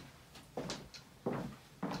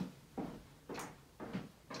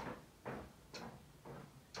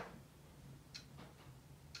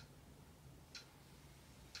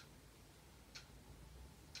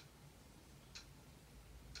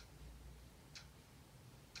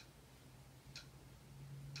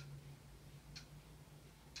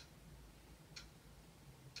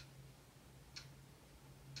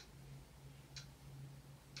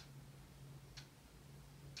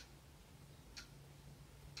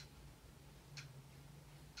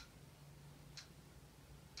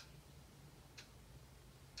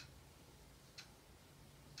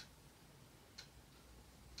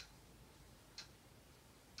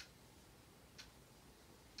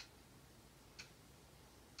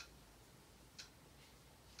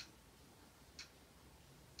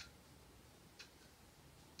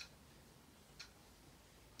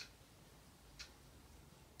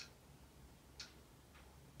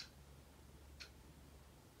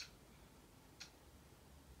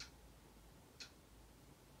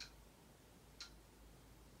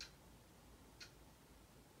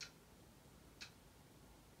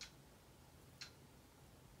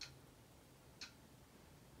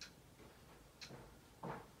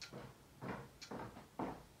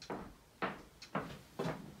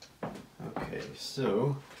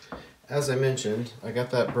 So, as I mentioned, I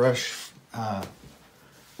got that brush,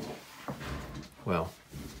 well,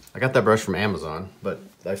 I got that brush from Amazon, but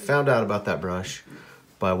I found out about that brush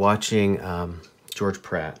by watching George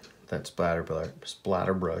Pratt, that splatter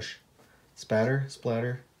brush.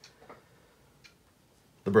 Splatter?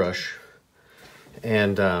 The brush.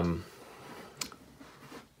 And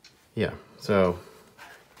yeah, so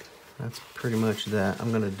that's pretty much that.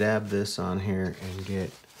 I'm gonna dab this on here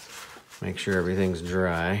and make sure everything's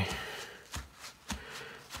dry.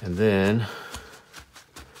 And then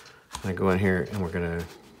I go in here and we're gonna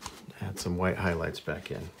add some white highlights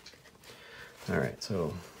back in. All right,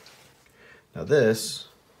 so now this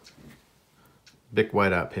Bic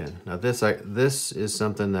whiteout pen. Now this is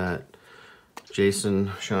something that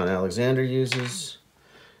Sean Alexander uses,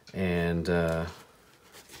 and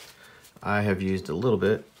I have used a little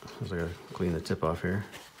bit. I gotta clean the tip off here.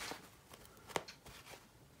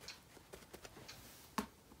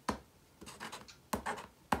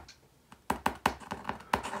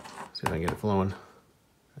 See if I can get it flowing.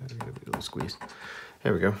 I gotta be a little squeezed.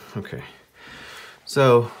 There we go. Okay.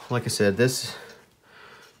 So, like I said, this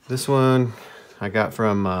one I got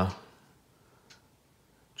from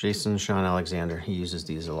Sean Alexander. He uses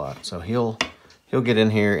these a lot. So he'll get in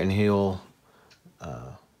here and he'll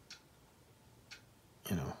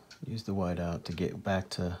you know, use the whiteout to get back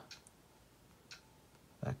to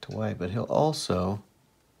white, but he'll also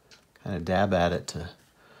kind of dab at it to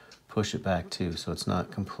push it back too, so it's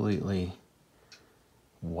not completely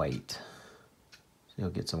white. So you'll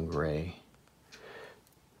get some gray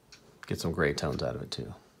tones out of it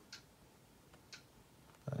too.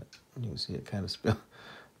 But you can see it kind of spill.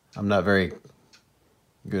 I'm not very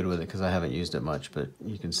good with it because I haven't used it much, but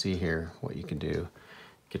you can see here what you can do.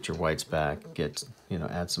 Get your whites back,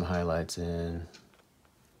 add some highlights in.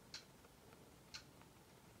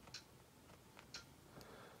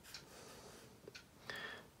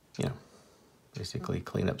 Basically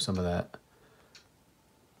clean up some of that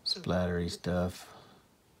splattery stuff.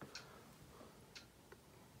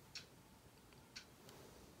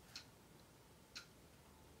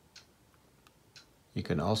 You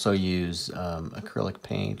can also use acrylic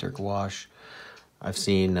paint or gouache. I've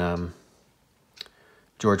seen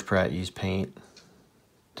George Pratt use paint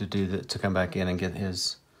to come back in and get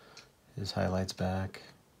his highlights back.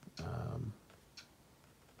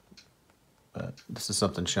 But this is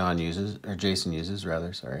something Jason uses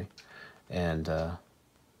rather, sorry. And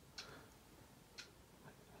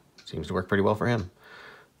seems to work pretty well for him.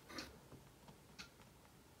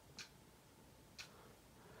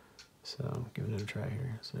 So give it a try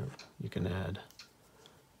here. So you can add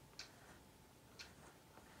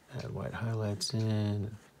white highlights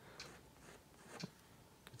in. Get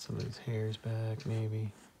some of these hairs back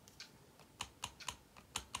maybe.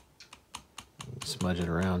 Smudge it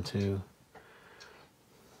around too.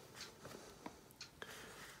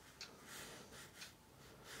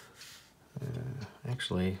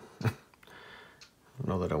 Actually, I don't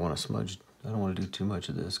know that I want to smudge. I don't want to do too much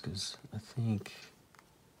of this because I think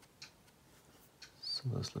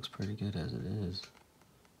some of this looks pretty good as it is.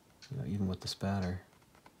 Even with the spatter.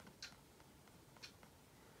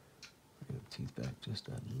 Bring the teeth back just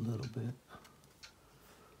a little bit.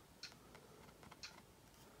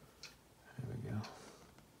 There we go.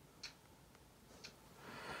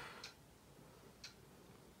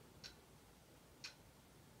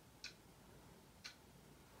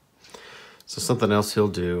 So something else he'll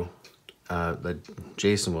do, that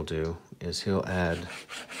Jason will do, is he'll add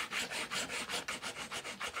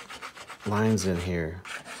lines in here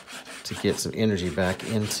to get some energy back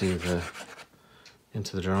into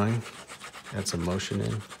the drawing. Add some motion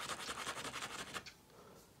in.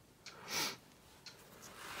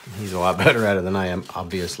 He's a lot better at it than I am,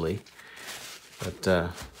 obviously, but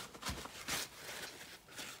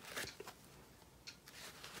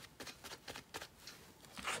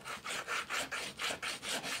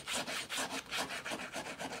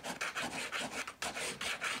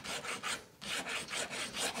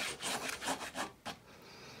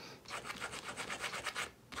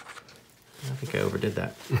I think I overdid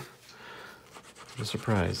that. What a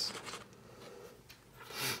surprise.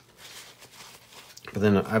 But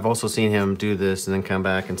then I've also seen him do this and then come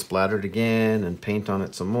back and splatter it again and paint on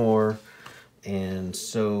it some more. And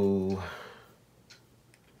so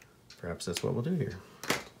perhaps that's what we'll do here.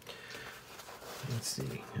 Let's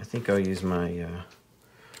see. I think I'll use my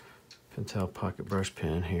Pentel pocket brush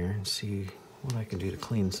pen here and see what I can do to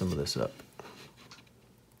clean some of this up.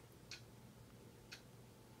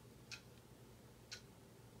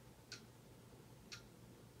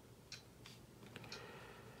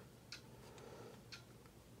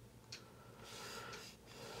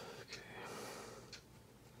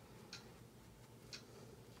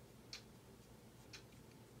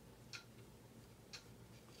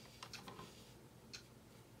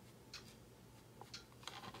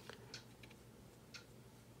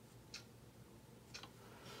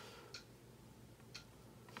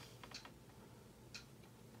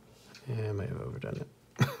 I may have overdone it.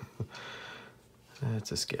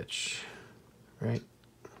 That's a sketch, right?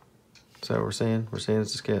 Is that what we're saying? We're saying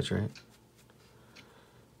it's a sketch, right?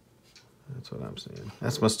 That's what I'm saying.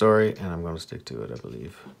 That's my story, and I'm going to stick to it, I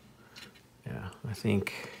believe. Yeah, I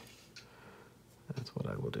think that's what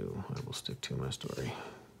I will do. I will stick to my story.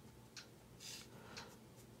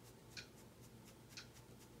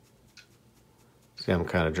 See, I'm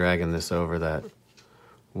kind of dragging this over that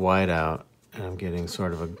whiteout, and I'm getting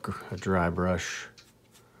sort of a dry brush.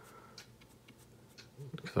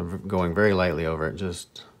 Because I'm going very lightly over it,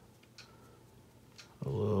 just a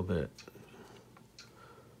little bit.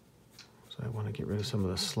 So I want to get rid of some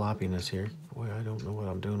of the sloppiness here. Boy, I don't know what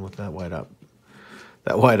I'm doing with that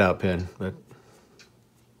whiteout pen, but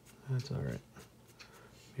that's all right.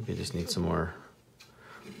 Maybe I just need some more.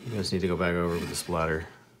 Maybe I just need to go back over with the splatter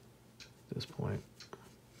at this point.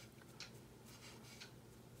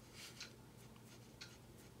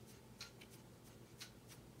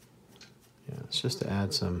 Yeah, it's just to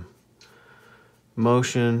add some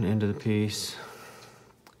motion into the piece.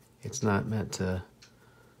 It's not meant to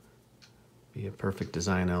be a perfect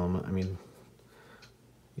design element. I mean,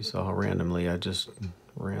 you saw how randomly I just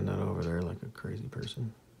ran that over there like a crazy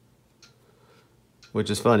person. Which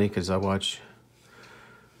is funny because I watch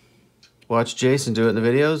Jason do it in the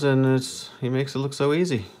videos, and he makes it look so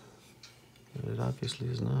easy. But it obviously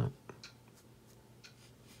is not.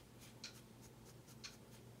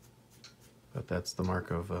 But that's the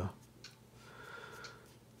mark of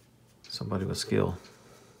somebody with skill.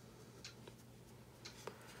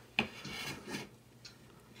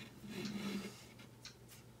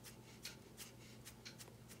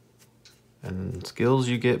 And skills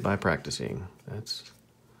you get by practicing. That's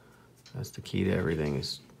the key to everything,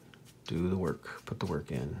 is do the work, put the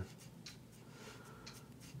work in.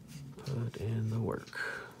 Put in the work.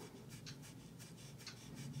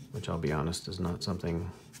 Which, I'll be honest, is not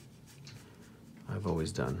something I've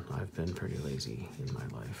always done. I've been pretty lazy in my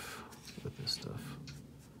life with this stuff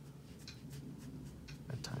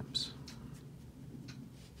at times.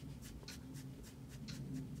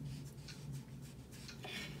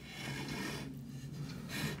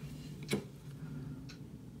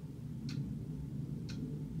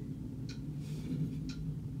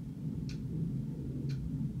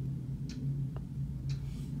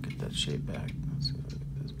 Get that shape back. Let's see if I can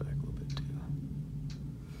get this back a little bit too.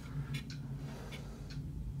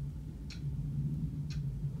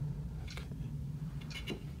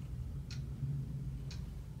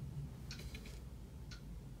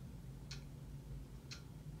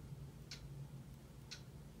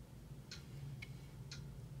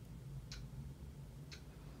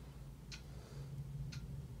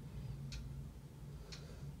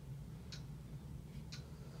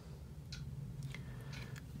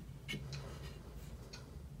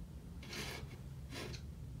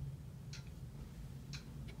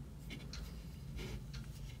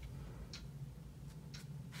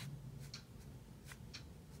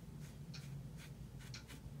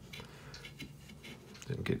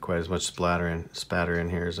 Didn't get quite as much spatter in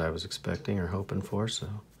here as I was expecting or hoping for, so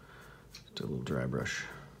just do a little dry brush.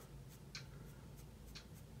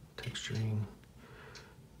 Texturing.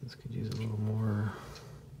 This could use a little more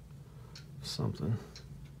something.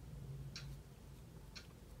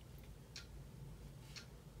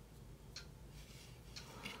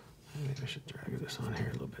 Maybe I should drag this on here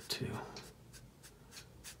a little bit too.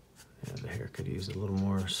 Yeah, the hair could use a little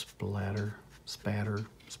more splatter.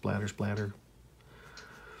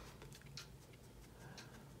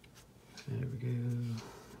 There we go.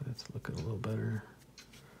 That's looking a little better.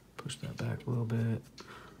 Push that back a little bit.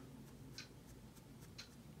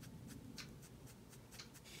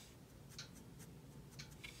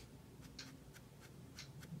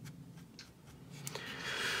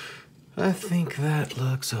 I think that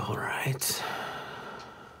looks all right.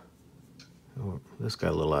 Oh, this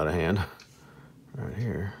got a little out of hand right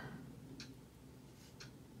here.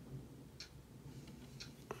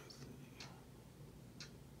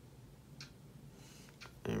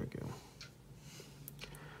 There we go.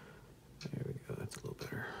 There we go. That's a little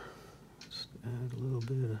better. Just add a little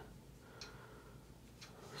bit of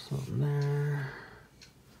something there.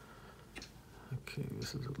 Okay,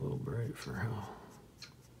 this is a little bright for how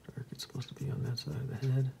dark it's supposed to be on that side of the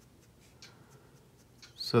head.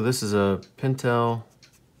 So this is a Pentel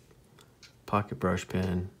pocket brush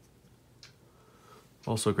pen.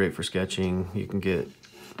 Also great for sketching. You can get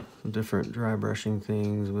different dry brushing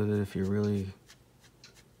things with it if you're really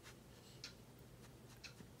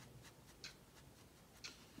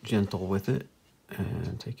gentle with it,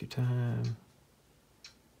 and take your time.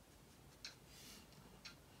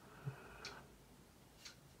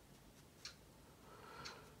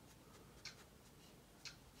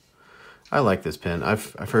 I like this pen.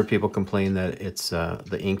 I've heard people complain that it's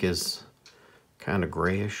the ink is kind of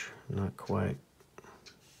grayish, not quite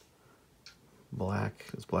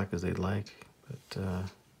as black as they'd like. But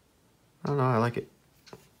I don't know. I like it.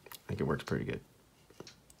 I think it works pretty good.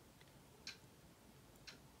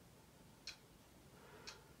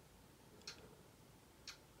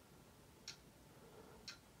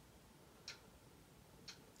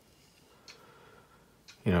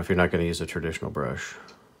 You know, if you're not going to use a traditional brush,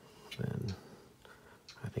 then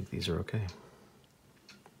I think these are okay.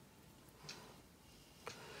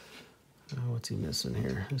 What's he missing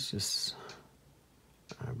here? It's just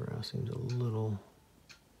eyebrow seems a little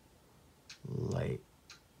light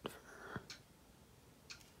for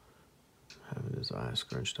having his eyes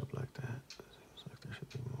scrunched up like that. It seems like there should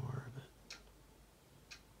be more of it.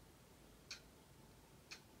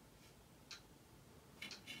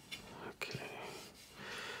 Okay,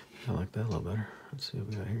 I like that a little better. Let's see what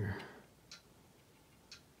we got here.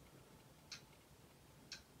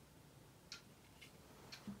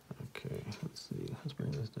 Okay, let's see. Let's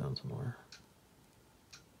bring this down some more.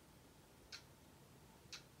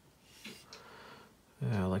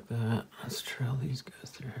 Yeah, I like that. Let's trail these guys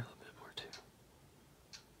through here a little bit more too.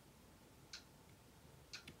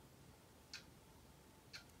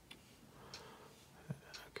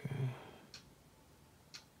 Okay.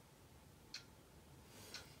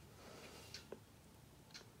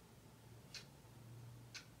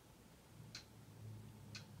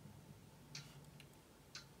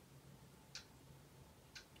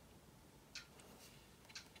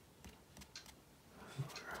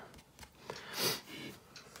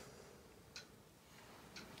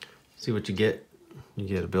 See what you get? You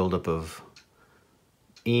get a buildup of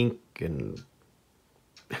ink and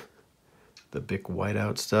the Bic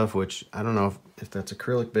whiteout stuff, which I don't know if that's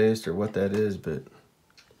acrylic based or what that is, but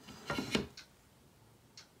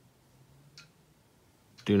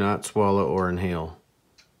do not swallow or inhale.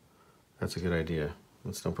 That's a good idea.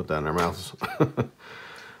 Let's don't put that in our mouths.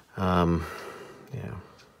 Yeah,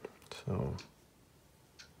 so.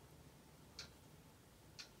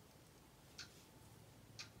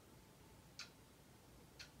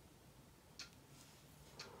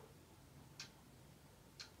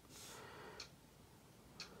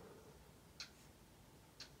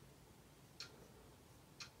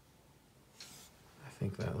 I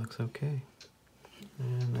think that looks okay.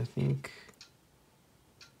 And I think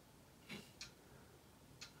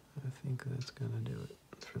that's gonna do it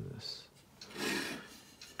for this.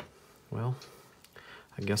 Well,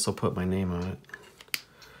 I guess I'll put my name on it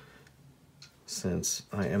since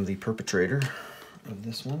I am the perpetrator of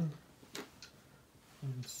this one.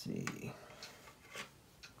 Let's see.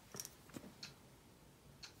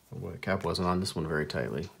 Oh boy, the cap wasn't on this one very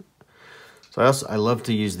tightly. So I love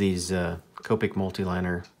to use these Copic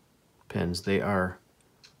multiliner pens. They are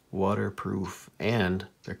waterproof and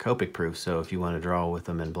they're Copic proof, so if you want to draw with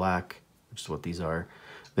them in black, which is what these are,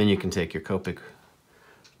 then you can take your Copic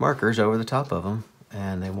markers over the top of them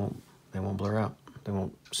and they won't blur out. They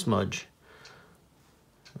won't smudge.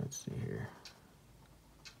 Let's see here.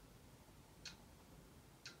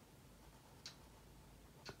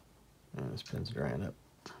 Oh, this pen's drying up.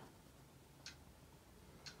 I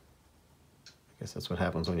guess that's what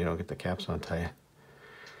happens when you don't get the caps on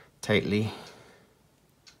tightly.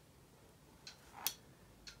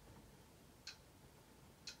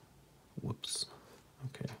 Whoops.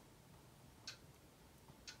 Okay.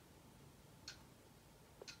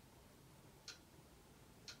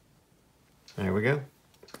 There we go.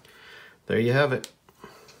 There you have it.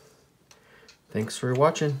 Thanks for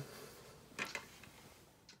watching.